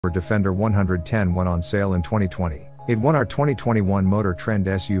Defender 110 went on sale in 2020. It won our 2021 Motor Trend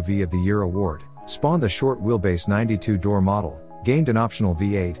SUV of the Year award, spawned the short wheelbase 92-door model, gained an optional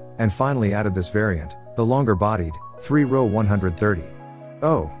V8, and finally added this variant, the longer-bodied, 3-row 130.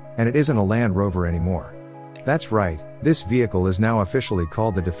 Oh, and it isn't a Land Rover anymore. That's right, this vehicle is now officially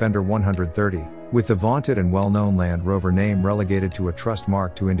called the Defender 130, with the vaunted and well-known Land Rover name relegated to a trust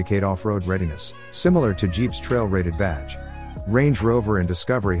mark to indicate off-road readiness, similar to Jeep's trail-rated badge. Range Rover and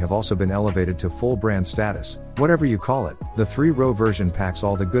Discovery have also been elevated to full brand status. Whatever you call it, the 3-row version packs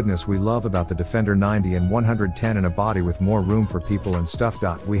all the goodness we love about the Defender 90 and 110 in a body with more room for people and stuff.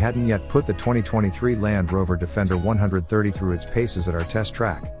 We hadn't yet put the 2023 Land Rover Defender 130 through its paces at our test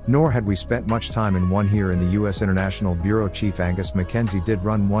track, nor had we spent much time in one here in the US. International Bureau Chief Angus McKenzie did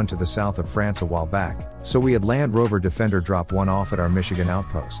run one to the south of France a while back, so we had Land Rover Defender drop one off at our Michigan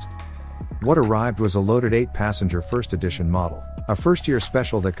outpost. What arrived was a loaded 8-passenger first edition model, a first-year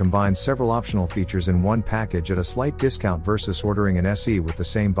special that combines several optional features in one package at a slight discount versus ordering an SE with the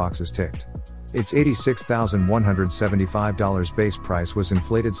same boxes ticked. Its $86,175 base price was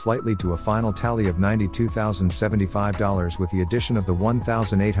inflated slightly to a final tally of $92,075 with the addition of the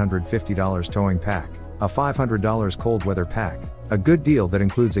 $1,850 towing pack, a $500 cold weather pack, a good deal that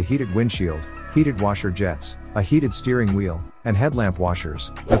includes a heated windshield, heated washer jets, a heated steering wheel, and headlamp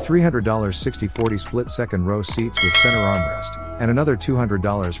washers, the $300 60/40 split second row seats with center armrest, and another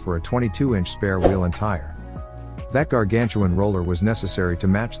 $200 for a 22-inch spare wheel and tire. That gargantuan roller was necessary to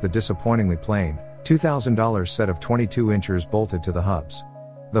match the disappointingly plain, $2,000 set of 22 inchers bolted to the hubs.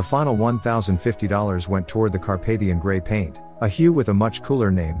 The final $1,050 went toward the Carpathian gray paint, a hue with a much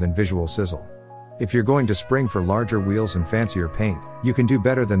cooler name than visual sizzle. If you're going to spring for larger wheels and fancier paint, you can do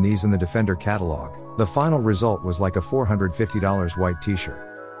better than these in the Defender catalog. The final result was like a $450 white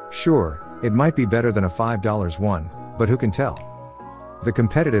t-shirt. Sure, it might be better than a $5 one, but who can tell? The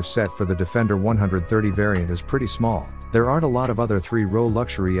competitive set for the Defender 130 variant is pretty small. There aren't a lot of other 3-row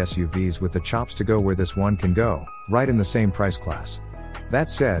luxury SUVs with the chops to go where this one can go, right in the same price class. That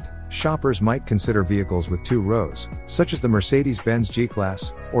said, shoppers might consider vehicles with 2 rows, such as the Mercedes-Benz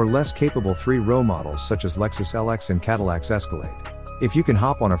G-Class, or less capable 3-row models such as Lexus LX and Cadillac's Escalade. If you can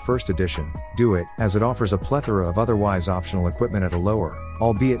hop on a first edition, do it, as it offers a plethora of otherwise optional equipment at a lower,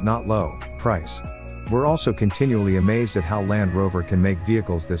 albeit not low, price. We're also continually amazed at how Land Rover can make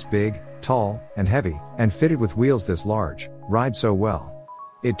vehicles this big, tall, and heavy, and fitted with wheels this large, ride so well.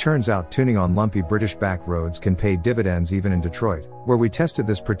 It turns out tuning on lumpy British back roads can pay dividends even in Detroit, where we tested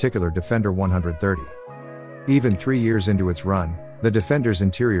this particular Defender 130. Even 3 years into its run, the Defender's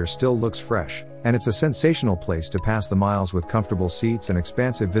interior still looks fresh, and it's a sensational place to pass the miles with comfortable seats and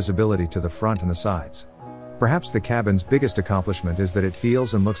expansive visibility to the front and the sides. Perhaps the cabin's biggest accomplishment is that it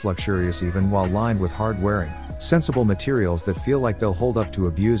feels and looks luxurious even while lined with hard-wearing, sensible materials that feel like they'll hold up to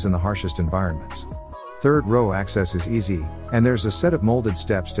abuse in the harshest environments. Third row access is easy, and there's a set of molded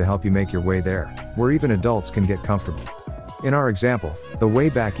steps to help you make your way there, where even adults can get comfortable. In our example, the way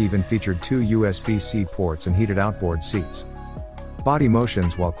back even featured 2 USB-C ports and heated outboard seats. Body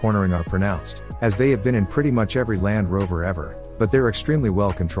motions while cornering are pronounced, as they have been in pretty much every Land Rover ever, but they're extremely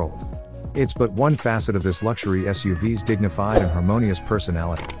well controlled. It's but one facet of this luxury SUV's dignified and harmonious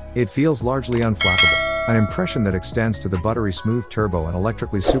personality. It feels largely unflappable, an impression that extends to the buttery smooth turbo and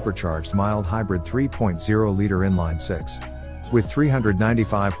electrically supercharged mild hybrid 3.0-liter inline-6. With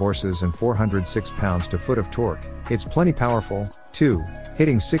 395 horses and 406 pounds-to-foot of torque, it's plenty powerful, too,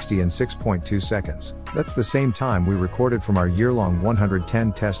 hitting 60 in 6.2 seconds. That's the same time we recorded from our year-long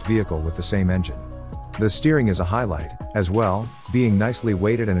 110 test vehicle with the same engine. The steering is a highlight, as well, being nicely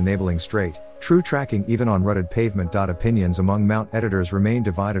weighted and enabling straight, true tracking even on rutted pavement. Opinions among mount editors remain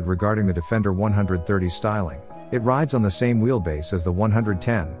divided regarding the Defender 130 styling. It rides on the same wheelbase as the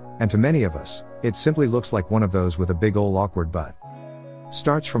 110, and to many of us, it simply looks like one of those with a big ol' awkward butt.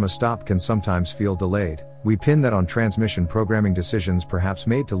 Starts from a stop can sometimes feel delayed. We pin that on transmission programming decisions perhaps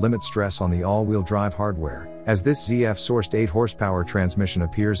made to limit stress on the all-wheel drive hardware, as this ZF-sourced 8-horsepower transmission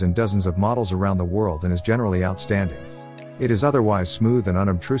appears in dozens of models around the world and is generally outstanding. It is otherwise smooth and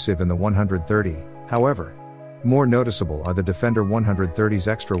unobtrusive in the 130, however. More noticeable are the Defender 130's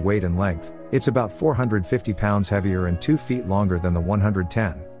extra weight and length. It's about 450 pounds heavier and 2 feet longer than the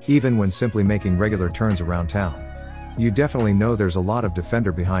 110, even when simply making regular turns around town. You definitely know there's a lot of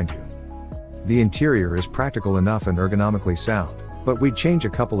Defender behind you. The interior is practical enough and ergonomically sound, but we'd change a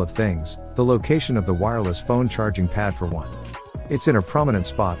couple of things, the location of the wireless phone charging pad for one. It's in a prominent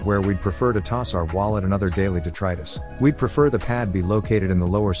spot where we'd prefer to toss our wallet and other daily detritus. We'd prefer the pad be located in the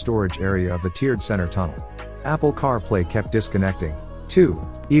lower storage area of the tiered center tunnel. Apple CarPlay kept disconnecting, too,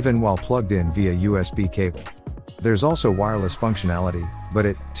 even while plugged in via USB cable. There's also wireless functionality, but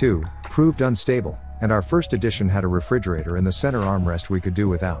it, too, proved unstable, and our first edition had a refrigerator in the center armrest we could do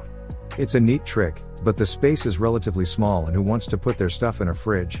without. It's a neat trick, but the space is relatively small, and who wants to put their stuff in a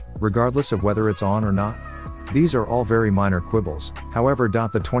fridge, regardless of whether it's on or not? These are all very minor quibbles, however.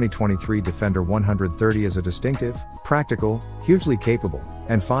 The 2023 Defender 130 is a distinctive, practical, hugely capable,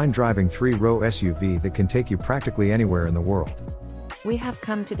 and fine driving 3-row SUV that can take you practically anywhere in the world. We have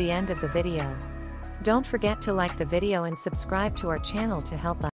come to the end of the video. Don't forget to like the video and subscribe to our channel to help us.